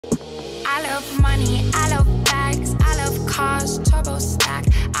I love money, I love bags, I love cars, turbo stack.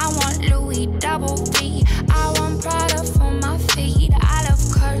 I want Louis double V, I want Prada for my feet. I love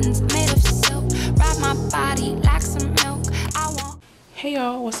curtains made of silk, wrap my body like some milk. I want. Hey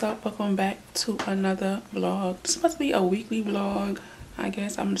y'all, what's up? Welcome back to another vlog. It's supposed to be a weekly vlog. I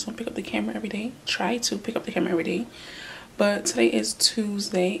guess I'm just gonna pick up the camera every day. Try to pick up the camera every day. But today is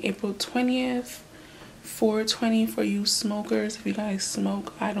Tuesday, April 20th. 420 for you smokers. If you guys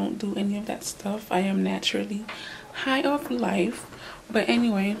smoke, I don't do any of that stuff. I am naturally high off life. But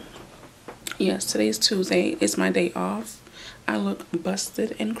anyway, yes, today is Tuesday. It's my day off. I look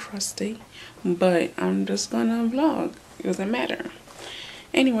busted and crusty, but I'm just gonna vlog. It doesn't matter.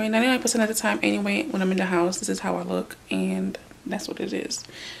 Anyway, 99% of the time anyway, when I'm in the house, this is how I look, and that's what it is.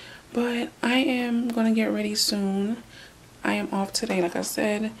 But I am gonna get ready soon. I am off today, like I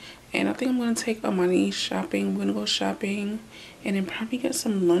said, and I think I'm gonna take Amani shopping. We're gonna go shopping and then probably get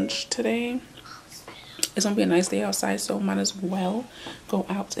some lunch today. It's gonna be a nice day outside, so might as well go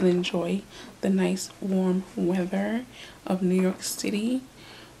out and enjoy the nice warm weather of New York City.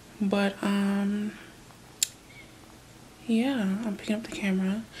 But yeah, I'm picking up the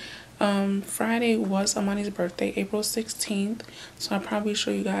camera. Friday was Amani's birthday, April 16th, so I'll probably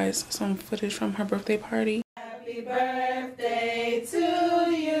show you guys some footage from her birthday party. Happy birthday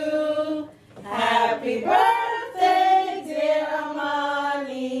to you. Happy birthday, dear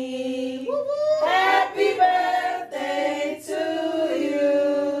Amani. Happy birthday to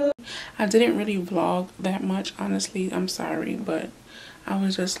you. I didn't really vlog that much, honestly. I'm sorry, but I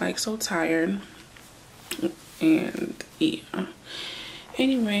was just like so tired. And yeah.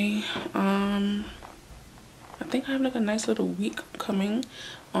 Anyway, I think I have like a nice little week coming.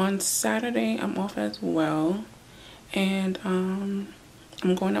 On Saturday, I'm off as well. And I'm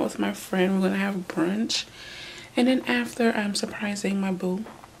going out with my friend. We're gonna have brunch, and then after, I'm surprising my boo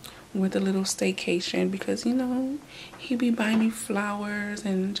with a little staycation, because you know he be buying me flowers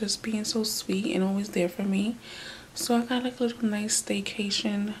and just being so sweet and always there for me. So I got like a little nice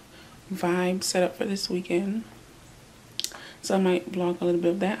staycation vibe set up for this weekend, so I might vlog a little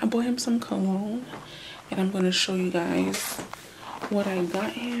bit of that. I bought him some cologne, and I'm gonna show you guys what I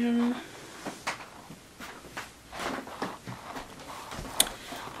got him.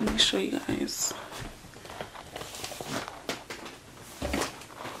 Let me show you guys.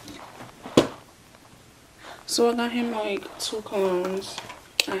 So I got him like 2 colognes.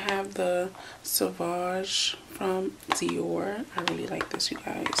 I have the Sauvage from Dior. I really like this, you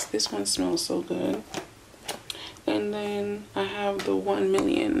guys. This one smells so good. And then I have the 1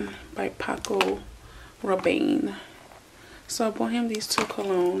 Million by Paco Rabanne. So I bought him these 2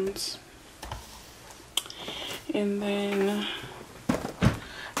 colognes. And then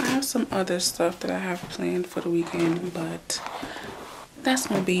I have some other stuff that I have planned for the weekend, but that's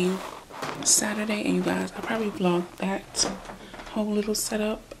gonna be Saturday, and you guys, I'll probably vlog that whole little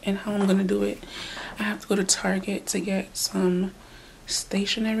setup and how I'm gonna do it. I have to go to Target to get some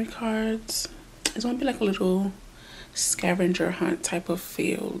stationery cards. It's gonna be like a little scavenger hunt type of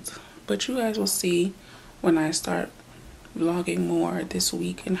field, but you guys will see when I start vlogging more this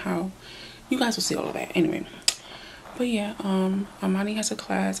week, and how you guys will see all of that anyway. But yeah, Amani has a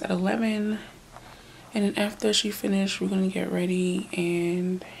class at 11, and then after she finished, we're gonna get ready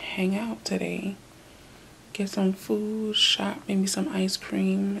and hang out today, get some food, shop, maybe some ice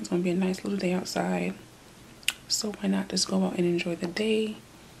cream. It's gonna be a nice little day outside, so why not just go out and enjoy the day,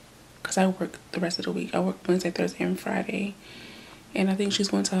 because I work the rest of the week. I work Wednesday, Thursday, and Friday, and I think she's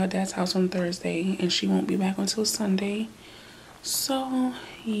going to her dad's house on Thursday, and she won't be back until Sunday. So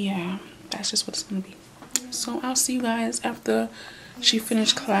yeah, that's just what it's gonna be. So I'll see you guys after she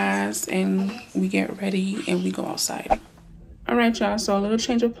finished class and we get ready and we go outside. All right, y'all, so a little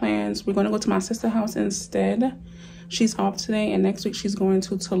change of plans. We're gonna go to my sister's house instead. She's off today, and next week she's going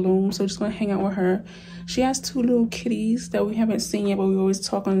to Tulum, so we're just gonna hang out with her. She has 2 little kitties that we haven't seen yet, but we always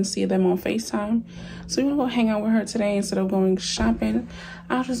talk and see them on FaceTime. So we're gonna go hang out with her today instead of going shopping.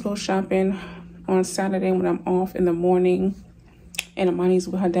 I'll just go shopping on Saturday when I'm off in the morning, and Amani's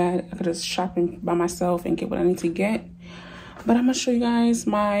with her dad. I could just shop by myself and get what I need to get. But I'm gonna show you guys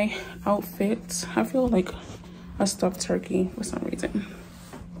my outfit. I feel like a stuffed turkey for some reason.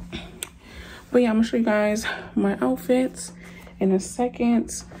 But yeah, I'm gonna show you guys my outfits in a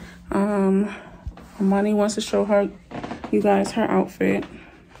second. Amani wants to show you guys her outfit.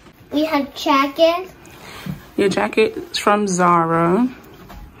 We have jackets. Your jacket is from Zara.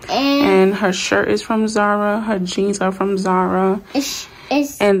 And her shirt is from Zara. Her jeans are from Zara.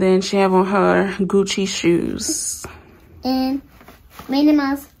 And then she have on her Gucci shoes. And Minnie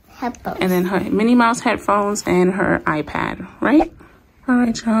Mouse headphones. And then her Minnie Mouse headphones and her iPad, right?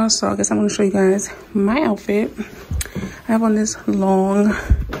 Alright y'all, so I guess I'm going to show you guys my outfit. I have on this long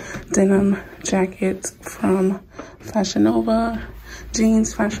denim jacket from Fashion Nova,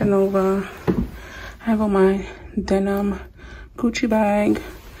 jeans Fashion Nova. I have on my denim Gucci bag,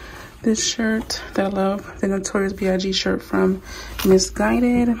 this shirt that I love, the Notorious B.I.G. shirt from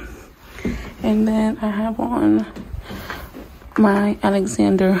Misguided, and then I have on my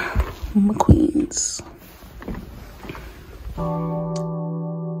Alexander McQueen's.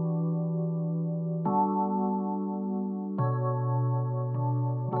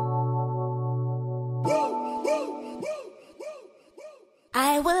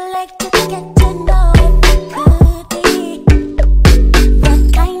 I would like to get to know if it could be the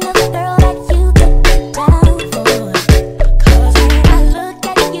kind of girl that you could be down for. 'Cause when I look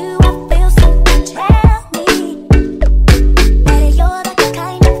at you, I feel something tell me that you're the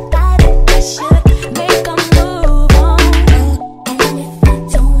kind of guy that I should make a move on. And if I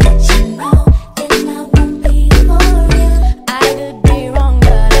don't let you know, then I won't be for real. I could be wrong,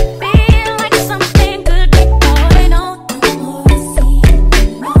 but I feel like something could be going on. The more I see it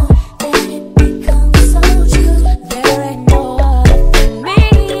wrong, then it becomes so true. There ain't no other for me,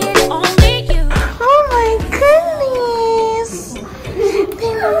 it's only you. Oh my goodness!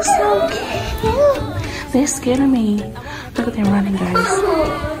 They look so cute. They're scaring me. Look at them running, guys.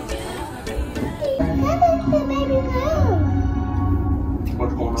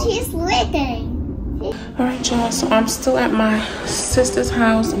 She's licking. Alright y'all, so I'm still at my sister's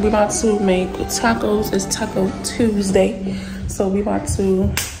house. We're about to make tacos. It's Taco Tuesday. So we're about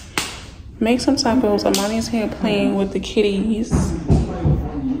to make some tacos. Amani's here playing with the kitties.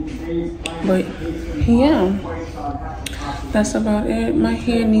 But yeah, that's about it. My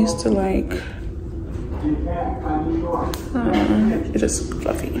hair needs to like, it's just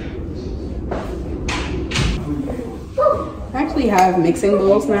fluffy. I actually have mixing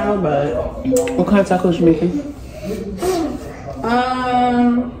bowls now, but What kind of tacos you making?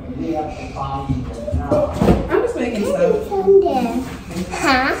 I'm just making stuff.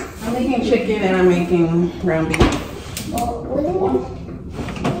 Huh? I'm making chicken and I'm making ground beef.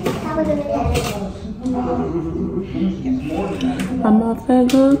 I'm off that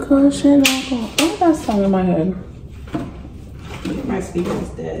good cushion. What's that song in my head? My speaker is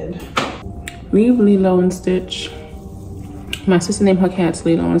dead. Leave Lilo and Stitch. My sister named her cats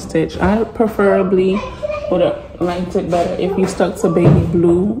Lilo and Stitch. I preferably would have liked it better if you stuck to Baby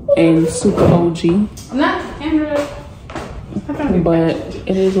Blue and Super OG. I'm not Deanndra. But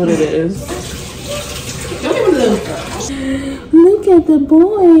it is what it is. Don't even look. Look at the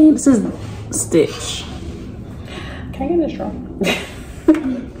boy. This is Stitch. Can I get this straw?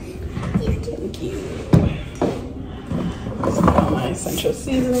 Thank you. This is all my essential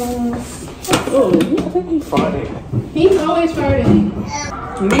seasonings. Oh, I think he farted. He's always farting.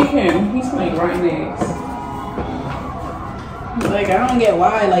 Leave him. He's like rotten eggs. Like, I don't get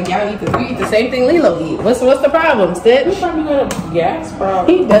why. Like, y'all eat the same thing Lilo eat. What's the problem, He Stitch? probably got a gas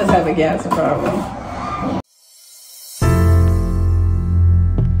problem. He does have a gas problem.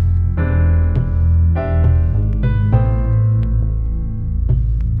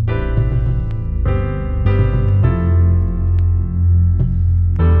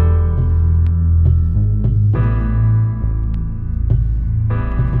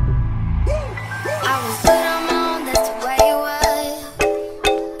 I was good on my own, that's the way it was.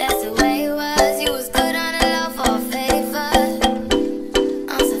 That's the way it was. You was good on the low for a favor.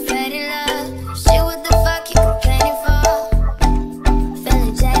 I'm so faded love. Shit, what the fuck you complaining for?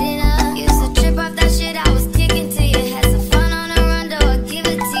 Feeling jaded up. Used to trip off that shit I was kicking to you. Had some fun on the run, though I give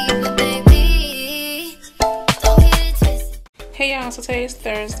it to you. But baby, don't get it twisted. Hey y'all, so today is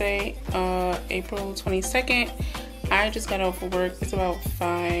Thursday, April 22nd. I just got off of work. It's about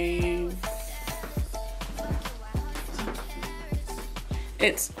 5.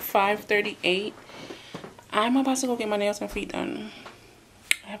 It's 5:38. I'm about to go get my nails and feet done.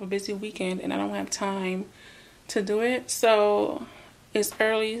 I have a busy weekend and I don't have time to do it. So it's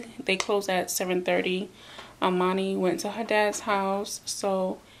early. They close at 7:30. Amani went to her dad's house.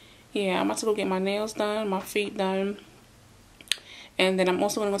 So yeah, I'm about to go get my nails done, my feet done. And then I'm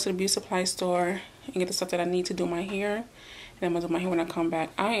also going to go to the beauty supply store and get the stuff that I need to do my hair. And I'm going to do my hair when I come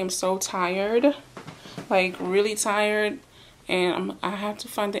back. I am so tired. Like, really tired. And I have to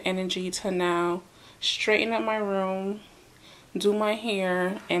find the energy to now straighten up my room, do my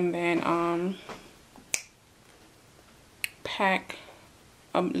hair, and then pack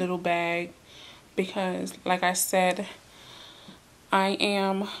a little bag. Because, like I said, I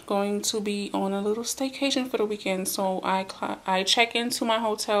am going to be on a little staycation for the weekend. So I check into my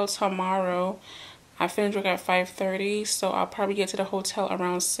hotel tomorrow. I finish work at 5:30, so I'll probably get to the hotel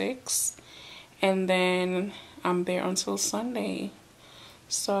around 6, and then I'm there until Sunday.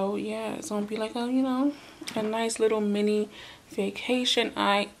 So yeah, it's gonna be like a, you know, a nice little mini vacation.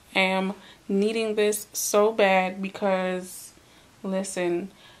 I am needing this so bad because,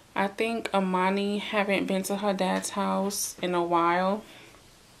 listen, I think Amani haven't been to her dad's house in a while.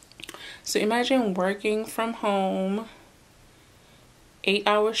 So imagine working from home,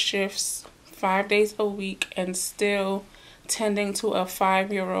 8-hour shifts, 5 days a week, and still tending to a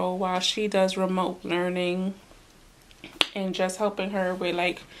 5-year-old while she does remote learning and just helping her with,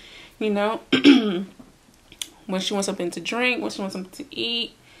 like, you know, when she wants something to drink, when she wants something to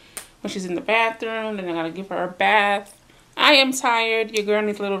eat, when she's in the bathroom, then I gotta give her a bath. I am tired. Your girl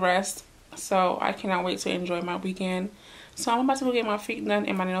needs a little rest. So I cannot wait to enjoy my weekend. So I'm about to go get my feet done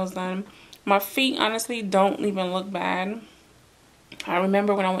and my nails done. My feet honestly don't even look bad. I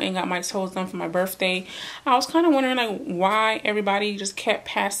remember when I went and got my toes done for my birthday, I was kind of wondering, like, why everybody just kept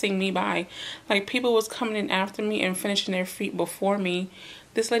passing me by. Like, people was coming in after me and finishing their feet before me.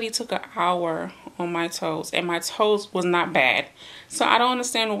 This lady took an hour on my toes, and my toes was not bad. So I don't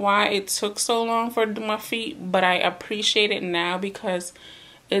understand why it took so long for my feet, but I appreciate it now because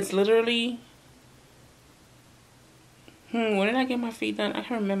it's literally, when did I get my feet done? I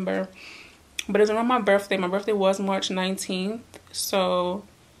can't remember. But it's around my birthday. My birthday was March 19th. So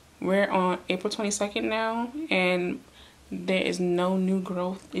we're on April 22nd now. And there is no new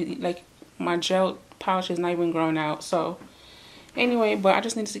growth. Like, my gel polish is not even growing out. So anyway, but I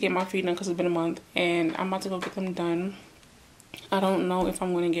just needed to get my feet done because it's been a month. And I'm about to go get them done. I don't know if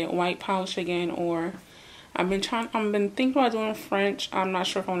I'm going to get white polish again, or I've been thinking about doing French. I'm not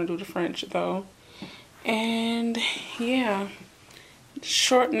sure if I want to do the French though. And yeah,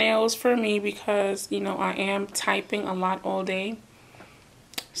 short nails for me because, you know, I am typing a lot all day.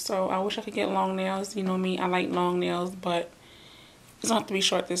 So I wish I could get long nails. You know me, I like long nails, but it's gonna have to be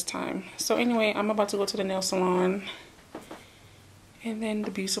short this time. So anyway, I'm about to go to the nail salon and then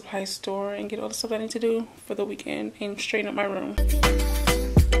the beauty supply store and get all the stuff I need to do for the weekend and straighten up my room.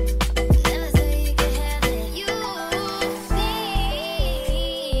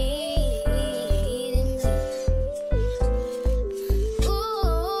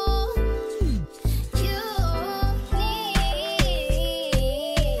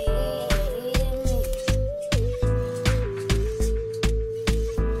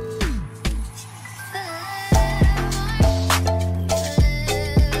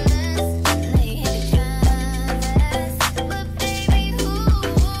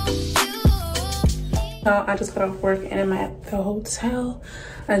 I just got off work and I'm at the hotel.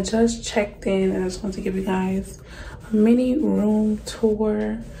 I just checked in and I just want to give you guys a mini room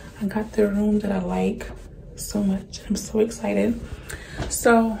tour. I got the room that I like so much. I'm so excited.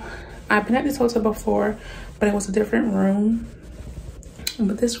 So I've been at this hotel before, but it was a different room.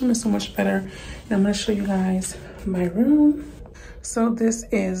 But this room is so much better. And I'm going to show you guys my room. So this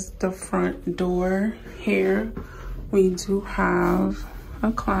is the front door here. We do have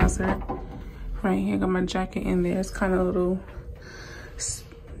a closet. Right here, got my jacket in there. It's kind of a little,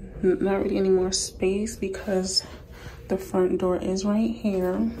 not really any more space because the front door is right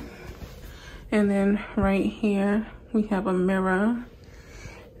here. And then right here, we have a mirror,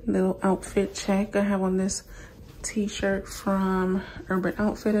 little outfit check. I have on this t-shirt from Urban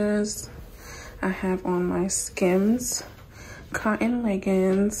Outfitters. I have on my Skims cotton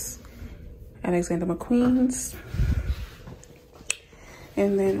leggings, Alexander McQueen's.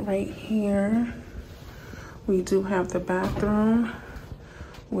 And then right here, we do have the bathroom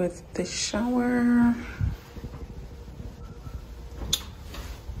with the shower.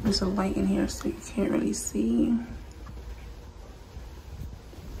 There's a light in here so you can't really see.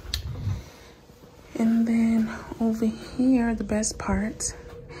 And then over here, the best part,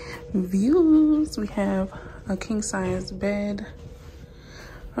 views. We have a king size bed,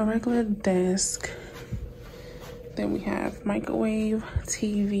 a regular desk. Then we have microwave,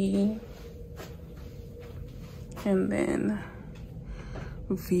 TV, and then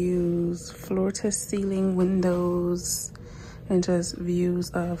views, floor to ceiling windows, and just views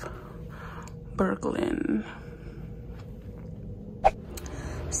of Brooklyn.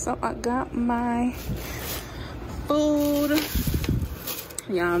 So I got my food.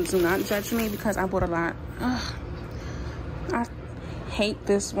 Y'all do not judge me because I bought a lot. Ugh. I hate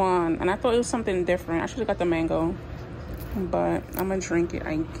this one, and I thought it was something different. I should have got the mango, but I'm gonna drink it,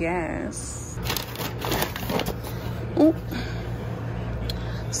 I guess. Ooh.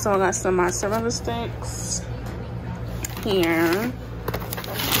 So I got some mozzarella sticks here.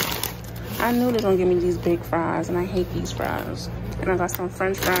 I knew they were gonna give me these big fries, and I hate these fries. And I got some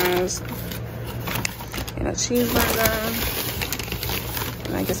French fries. and a cheeseburger.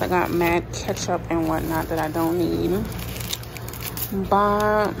 And I guess I got mad ketchup and whatnot that I don't need.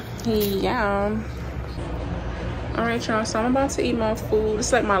 But yeah. Alright, y'all, so I'm about to eat my food.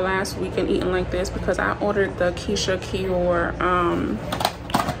 It's like my last weekend eating like this because I ordered the Keisha Kior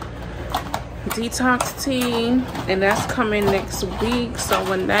detox tea, and that's coming next week. So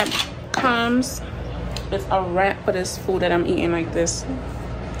when that comes, it's a wrap for this food that I'm eating like this.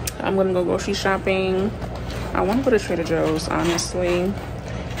 I'm gonna go grocery shopping. I want to go to Trader Joe's, honestly,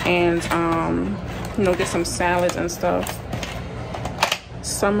 and you know, get some salads and stuff.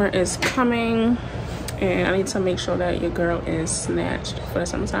 Summer is coming, and I need to make sure that your girl is snatched for the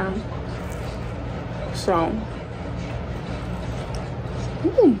summertime. So,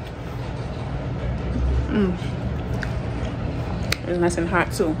 it's nice and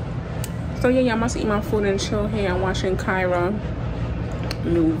hot too. So yeah, I'm about to eat my food and chill here. I'm watching Kyra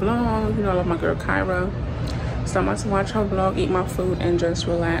new vlog. You know, I love my girl Kyra. So I'm about to watch her vlog, eat my food, and just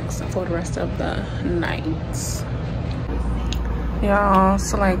relax for the rest of the night. Y'all,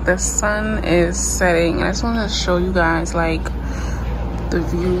 so like the sun is setting. I just want to show you guys like the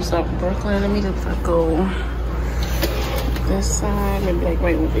views of Brooklyn. Let me just go this side, maybe like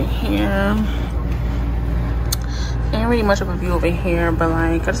right over here. Ain't really much of a view over here, but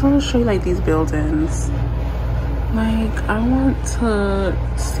like I just want to show you like these buildings. Like I want to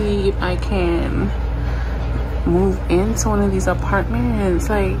see if I can move into one of these apartments.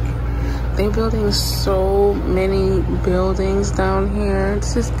 Like they're building so many buildings down here.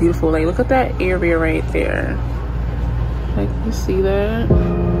 This is beautiful. Like look at that area right there. Like you see that?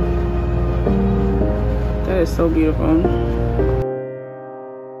 That is so beautiful.